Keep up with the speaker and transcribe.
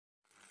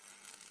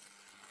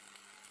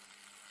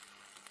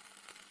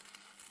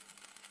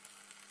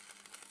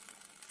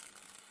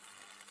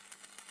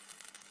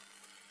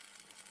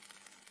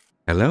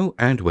Hello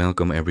and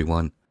welcome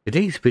everyone.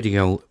 Today's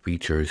video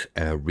features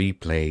a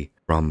replay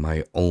from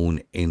my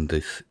own in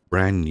this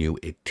brand new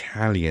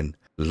Italian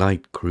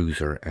light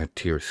cruiser at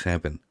tier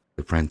 7,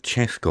 the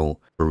Francesco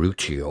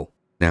Ferruccio.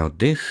 Now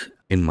this,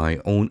 in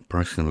my own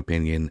personal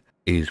opinion,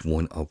 is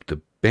one of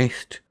the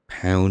best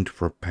pound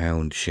for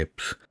pound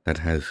ships that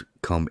has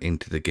come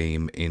into the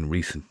game in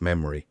recent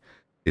memory.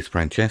 This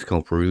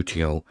Francesco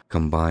Ferruccio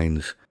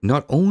combines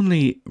not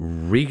only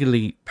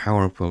really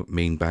powerful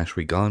main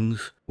battery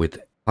guns with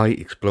high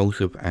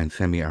explosive and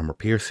semi-armor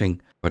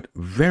piercing, but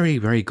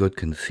very good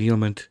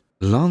concealment,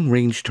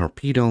 long-range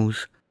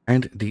torpedoes,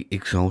 and the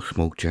exhaust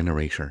smoke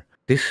generator.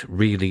 This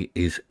really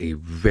is a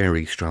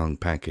very strong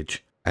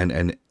package and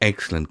an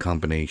excellent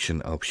combination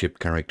of ship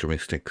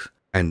characteristics,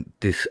 and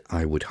this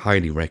I would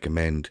highly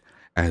recommend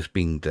as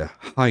being the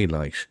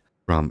highlight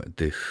from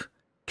this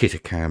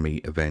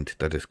Kitakami event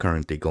that is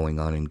currently going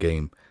on in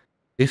game.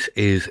 This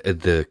is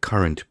the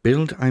current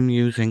build I'm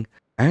using,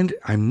 and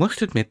I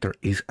must admit there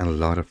is a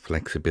lot of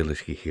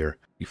flexibility here.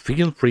 You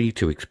feel free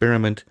to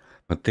experiment,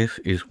 but this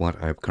is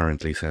what I've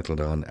currently settled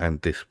on, and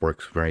this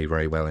works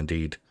very well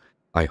indeed.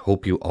 I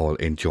hope you all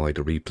enjoy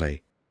the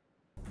replay.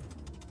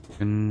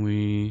 Can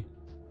we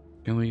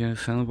get a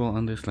salvo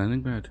on this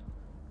landing pad?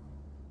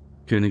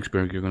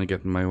 Königsberg, you're going to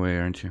get in my way,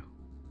 aren't you?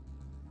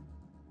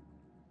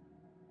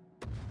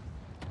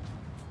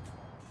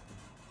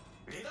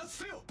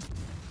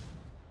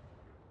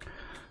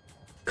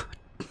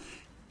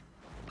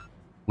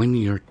 When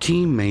your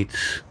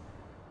teammates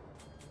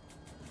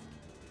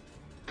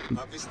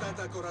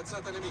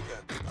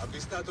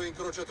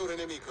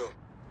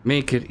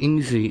make it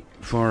easy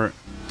for...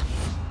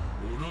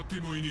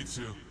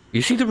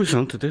 You see the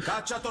result of this?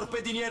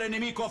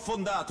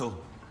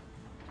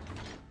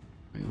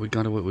 We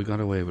got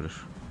away with it.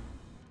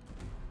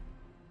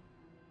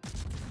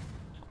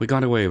 We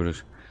got away with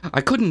it.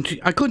 I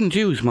couldn't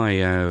use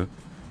my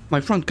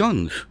my front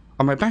guns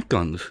or my back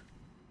guns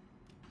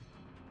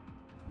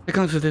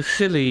because of this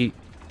silly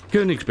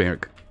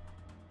Königsberg.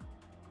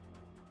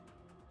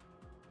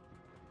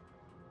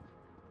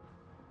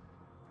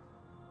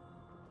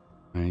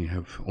 I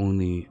have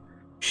only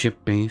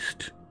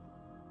ship-based.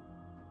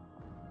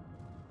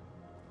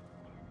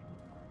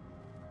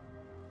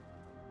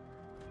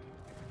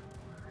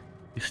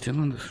 He's still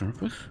on the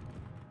surface?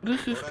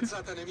 What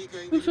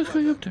is this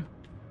guy up to?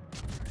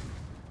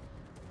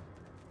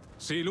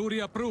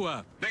 Siluria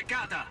prua.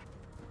 Beccata.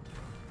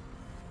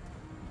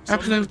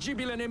 Absolute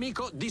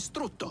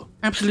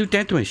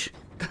death wish.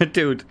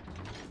 Dude.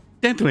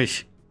 Death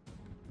wish.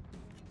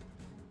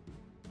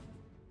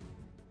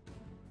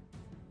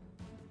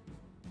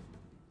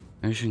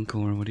 Asian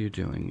Core, what are you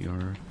doing?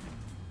 You're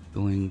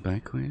going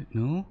backward?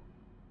 No?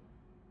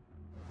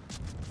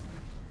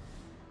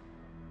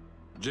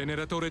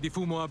 Generatore di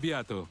fumo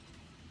avviato.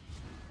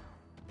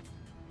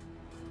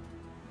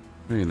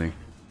 Really?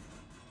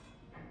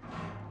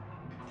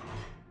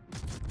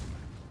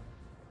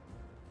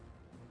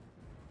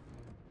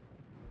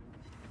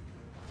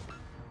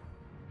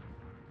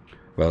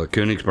 Well,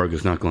 Königsberg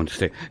is not going to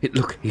stay.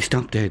 Look, he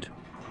stopped dead.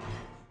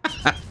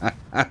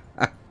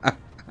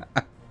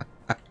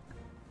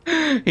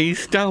 He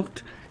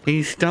stopped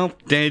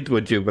dead,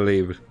 would you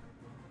believe it?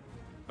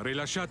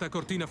 Rilasciata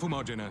cortina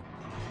fumogena.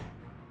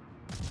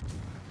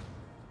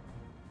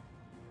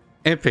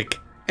 Epic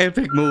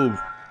move.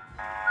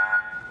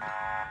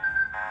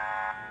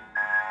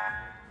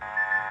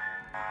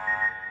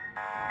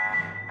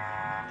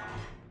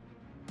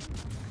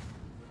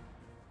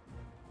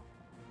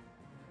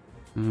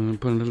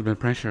 Put a little bit of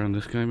pressure on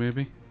this guy,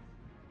 maybe.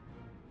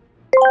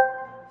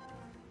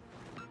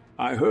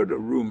 I heard a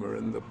rumor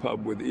in the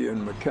pub with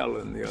Ian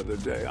McKellen the other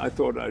day. I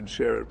thought I'd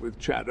share it with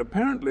chat.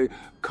 Apparently,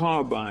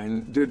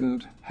 Carbine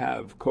didn't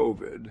have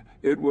COVID.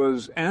 It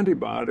was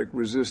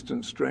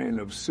antibiotic-resistant strain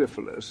of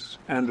syphilis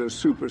and a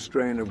super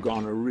strain of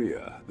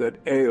gonorrhea that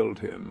ailed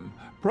him,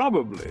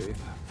 probably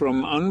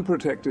from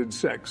unprotected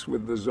sex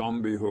with the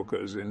zombie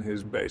hookers in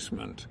his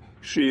basement.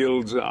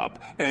 Shields up.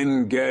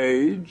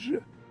 Engage.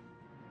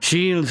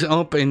 Shields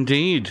up,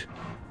 indeed.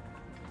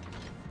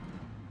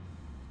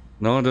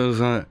 No,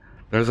 there's a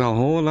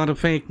whole lot of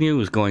fake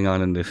news going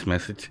on in this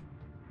message.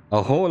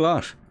 A whole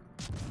lot.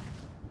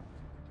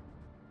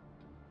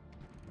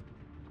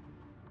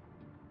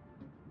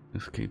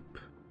 Escape.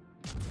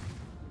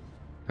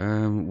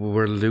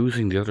 We're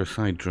losing the other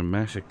side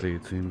dramatically,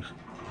 it seems.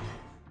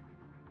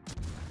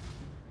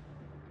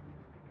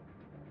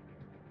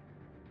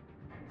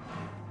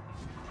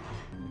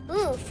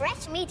 Ooh,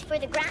 fresh meat for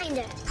the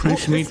grinder.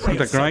 Fresh meat for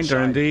the grinder,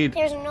 indeed.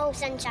 There's no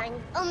sunshine,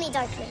 only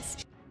darkness.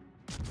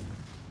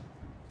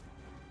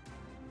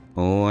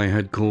 Oh, I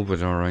had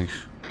COVID, alright.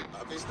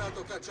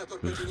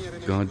 It was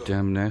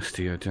goddamn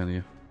nasty, I tell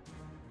you.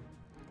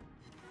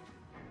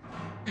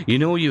 You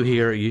know, you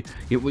hear,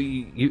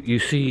 you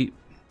see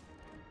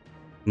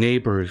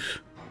neighbours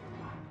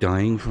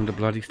dying from the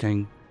bloody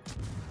thing,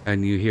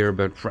 and you hear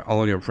about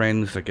all your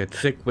friends that get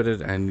sick with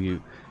it, and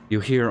you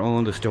hear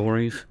all the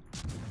stories,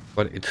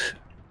 but it's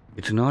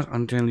not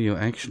until you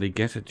actually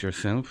get it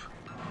yourself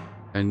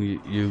And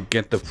you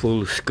get the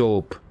full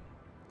scope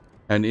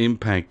and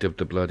impact of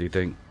the bloody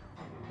thing.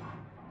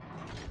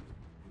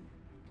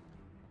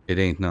 It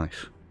ain't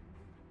nice.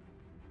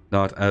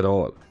 Not at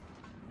all.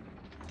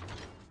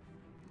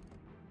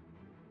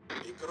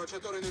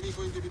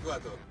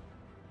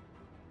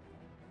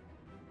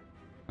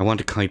 I want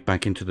to kite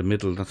back into the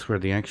middle, that's where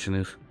the action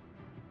is.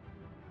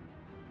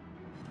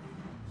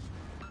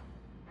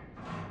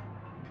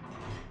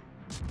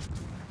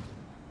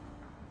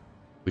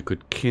 We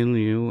could kill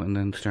you and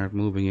then start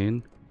moving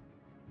in.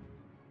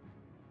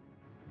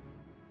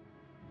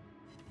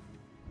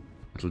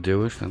 That'll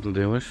do it, that'll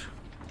do it.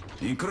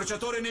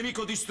 Incrociatore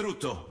nemico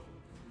distrutto.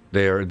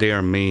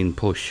 Their main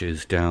push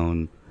is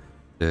down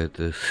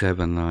the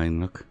 7 line,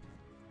 look.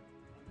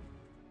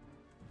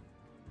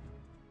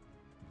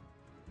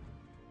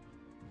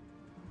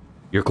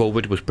 Your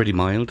COVID was pretty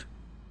mild.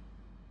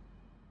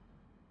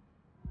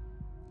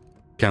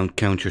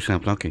 Count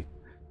yourself lucky.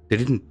 They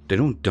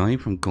don't die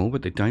from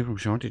COVID, they die from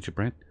shortage of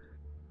breath.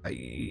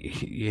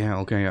 Yeah,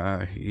 okay,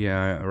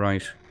 yeah,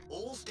 right.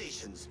 All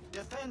stations,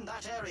 defend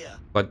that area.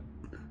 But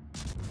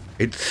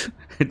it's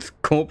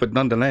COVID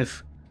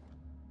nonetheless.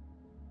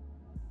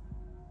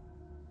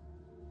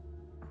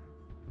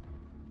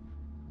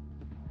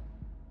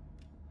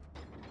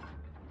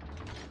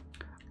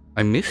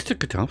 I missed a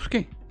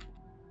Katowski.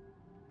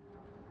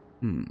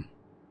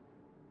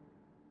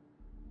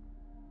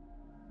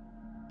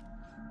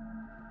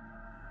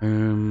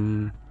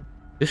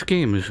 This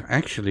game is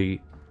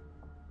actually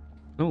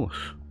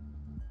close.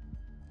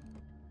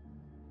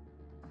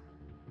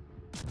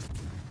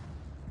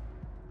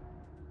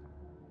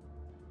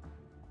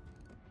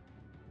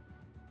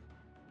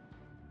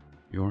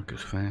 York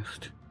is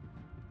fast.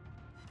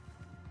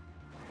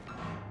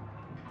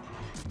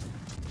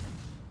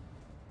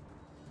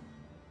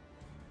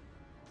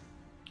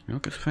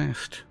 York is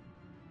fast.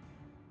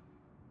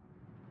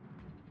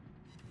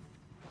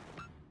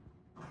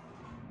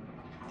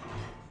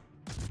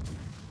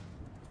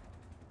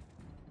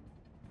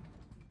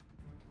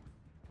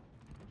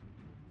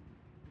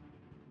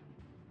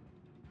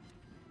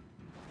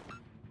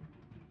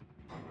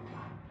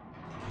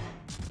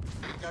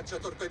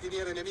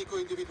 Cacciatorpediniere nemico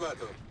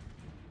individuato.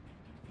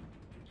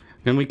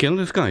 Can we kill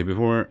this guy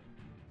before...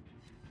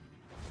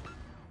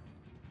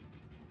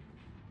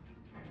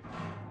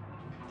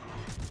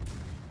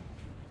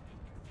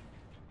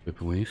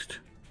 Whip waste.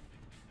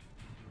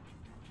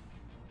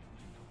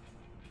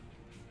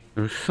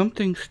 There's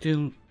something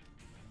still...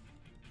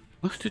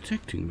 What's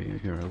detecting me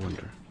here, I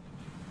wonder?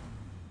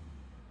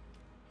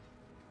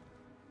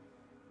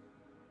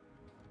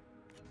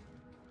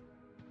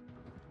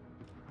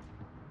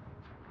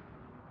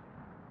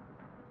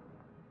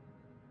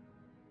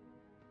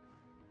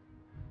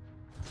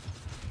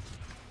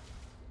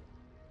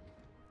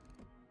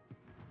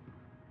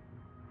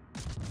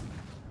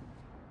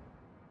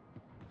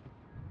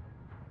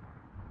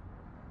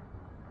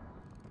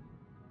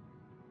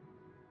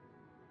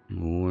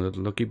 Oh, that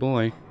lucky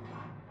boy.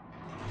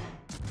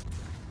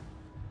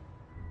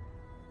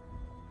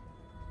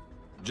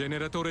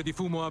 Generatore di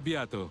fumo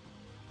avviato.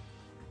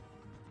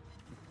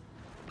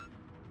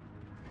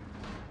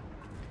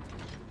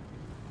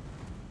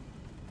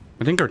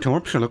 I think our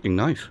torps are looking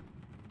nice.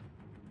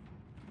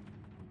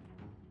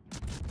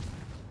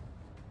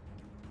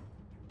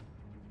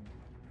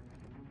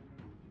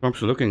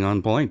 Torps are looking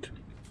on point.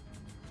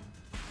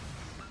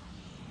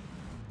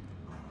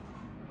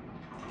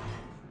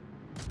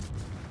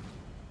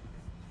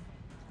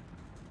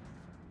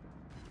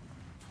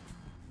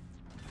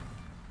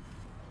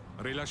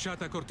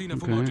 Rilasciata cortina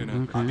fumogena.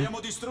 Okay. Abbiamo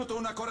distrutto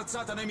una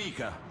corazzata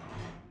nemica.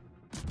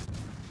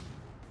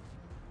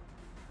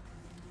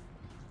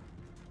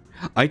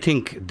 I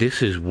think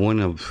this is one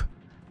of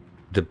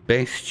the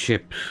best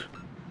ships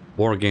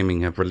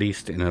Wargaming have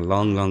released in a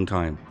long, long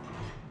time.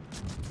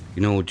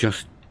 You know,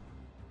 just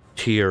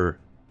tier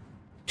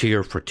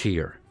for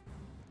tier.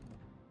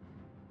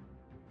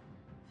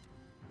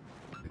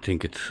 I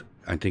think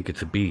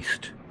it's a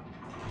beast.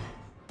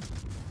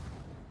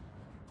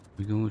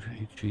 We go with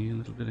HE, a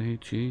little bit of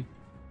HE.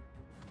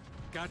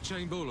 Caccia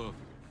in volo.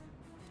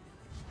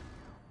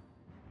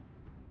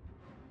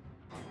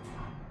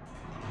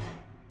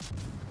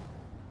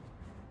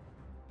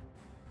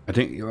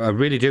 I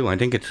really do. I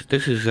think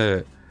this is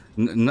a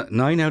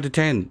 9 out of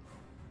 10.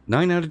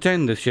 9 out of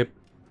 10, this ship.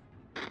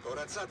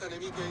 Corazzata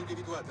nemica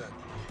individuata.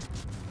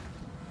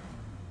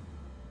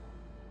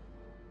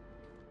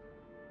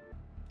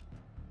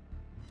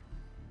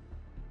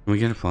 Can we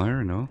get a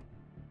fire? No.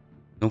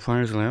 No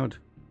fires allowed.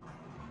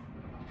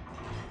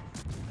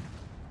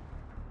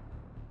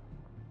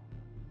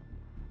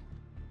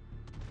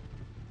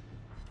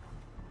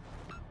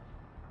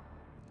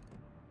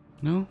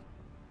 No?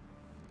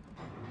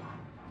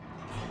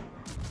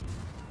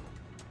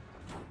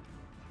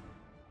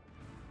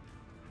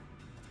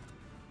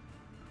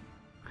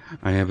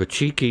 I have a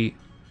cheeky...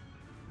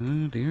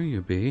 Oh, there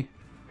you be.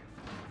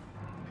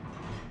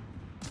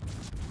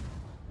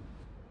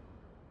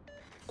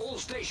 All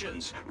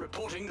stations,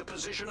 reporting the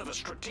position of a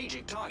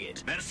strategic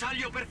target.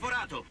 Bersaglio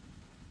perforato.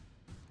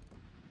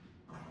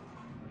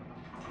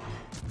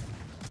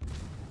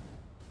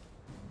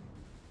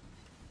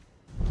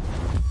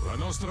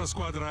 nostra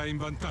squadra è in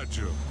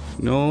vantaggio.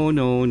 No,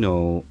 no,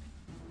 no.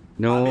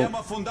 No. Abbiamo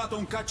affondato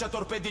un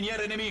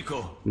cacciatorpediniere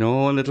nemico.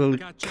 No little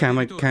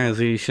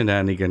kamikaze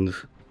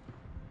shenanigans.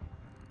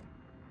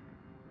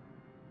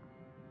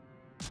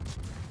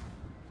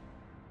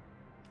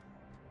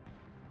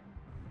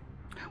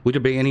 Would there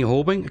be any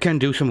hoboing? Can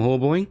do some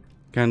hoboing.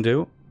 Can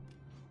do.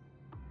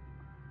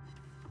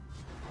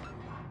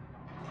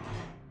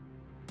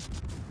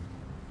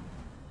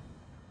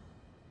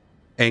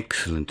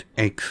 Excellent,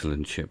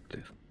 excellent ship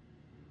this.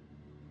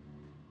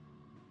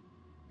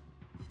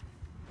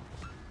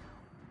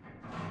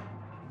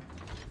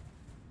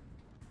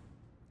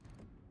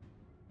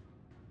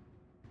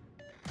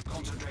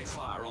 Concentrate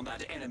fire on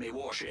that enemy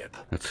warship.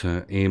 That's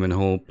aim and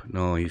hope.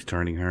 No, he's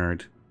turning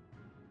hard.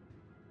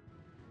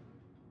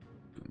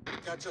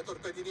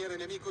 Cacciatorpediniere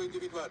nemico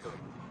individuato.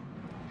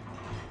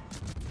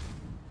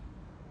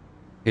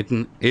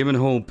 Hitting aim and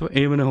hope,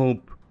 aim and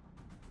hope.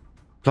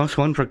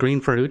 +1 for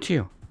green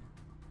Ferruccio.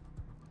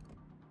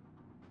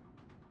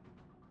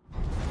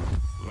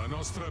 La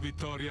nostra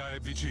vittoria è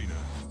vicina.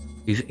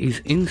 He's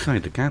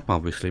inside the cap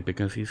obviously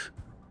because he's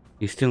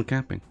still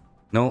capping.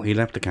 No, he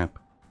left the cap.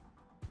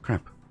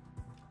 Crap.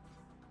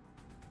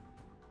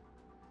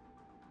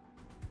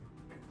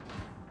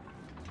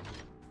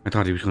 I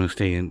thought he was going to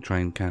stay and try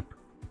and cap.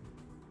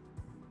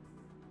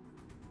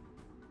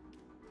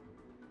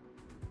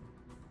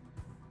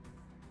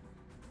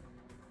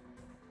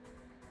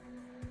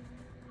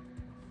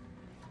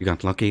 You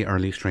got lucky,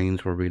 early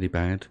strains were really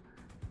bad.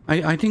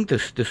 I think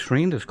the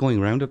strain that's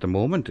going around at the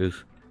moment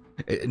is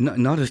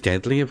not as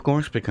deadly, of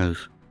course,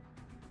 because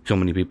so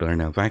many people are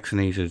now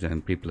vaccinated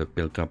and people have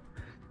built up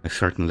a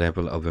certain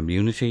level of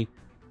immunity.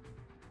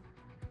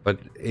 But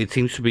it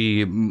seems to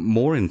be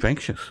more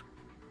infectious.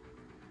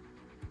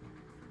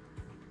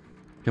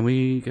 Can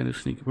we get a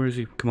sneak? Where is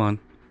he? Come on.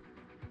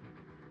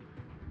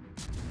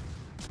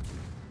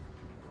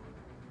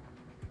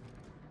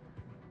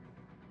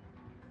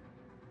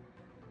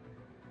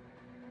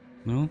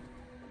 No?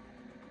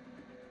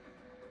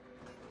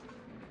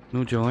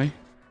 No joy?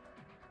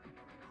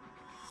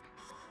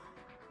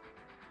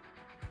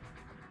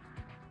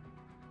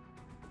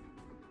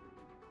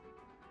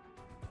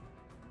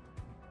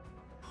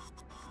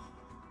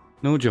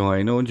 No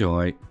joy, no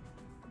joy.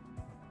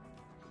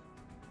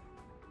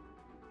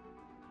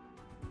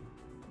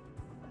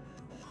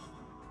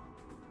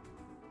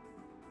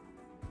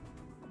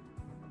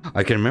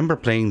 I can remember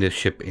playing this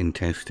ship in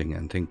testing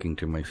and thinking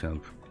to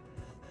myself,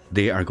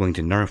 they are going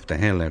to nerf the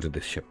hell out of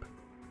this ship.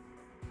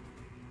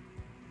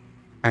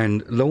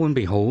 And lo and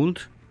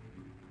behold,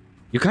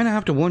 you kind of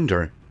have to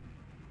wonder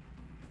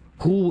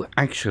who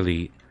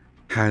actually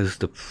has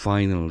the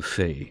final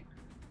say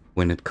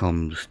when it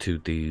comes to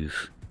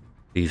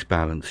these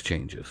balance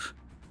changes.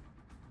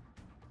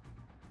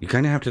 You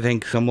kind of have to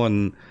think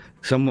one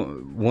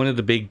of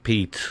the big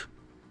Pete's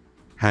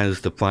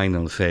has the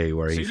final say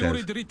where he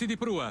says,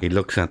 he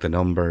looks at the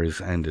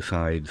numbers and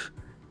decides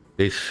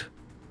this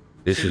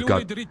has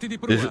got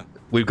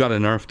we've got to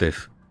nerf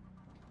this.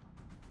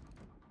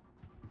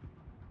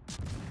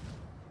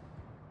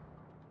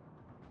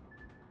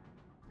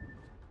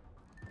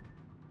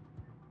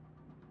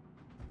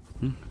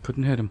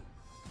 Couldn't hit him.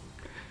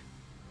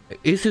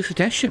 Is this a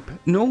test ship?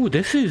 No,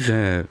 this is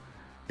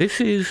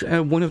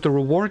one of the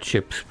reward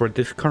ships for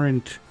this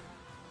current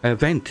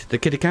event, the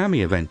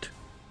Kitakami event.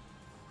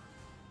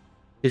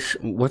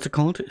 What's it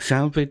called?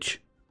 Salvage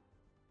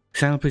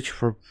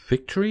for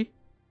Victory,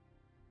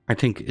 I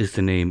think is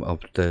the name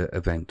of the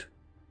event.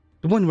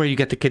 The one where you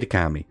get the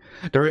Kitakami.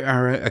 There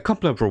are a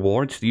couple of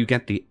rewards. You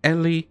get the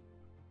Ellie,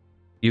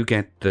 you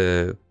get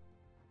the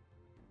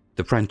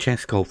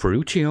Francesco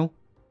Ferruccio,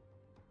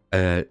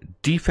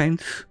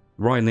 defense,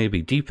 Royal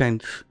Navy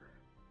defense,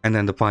 and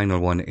then the final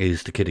one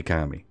is the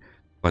Kitakami.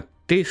 But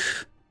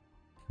this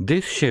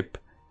ship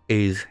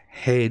is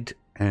head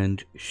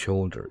and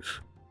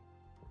shoulders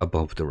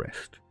above the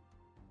rest.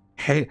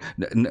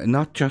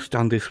 Not just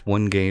on this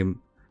one game.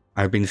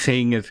 I've been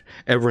saying it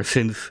ever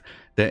since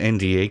the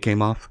NDA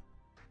came off.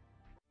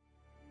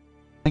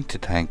 I'd like to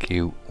thank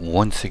you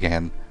once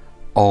again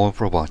all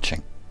for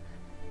watching.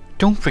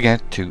 Don't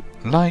forget to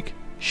like,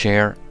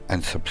 share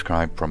and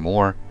subscribe for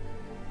more.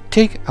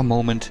 Take a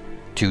moment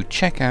to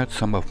check out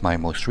some of my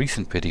most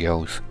recent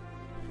videos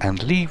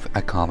and leave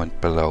a comment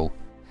below.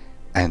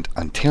 And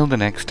until the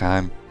next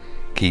time,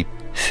 keep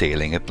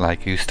sailing it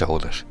like you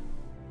stole it.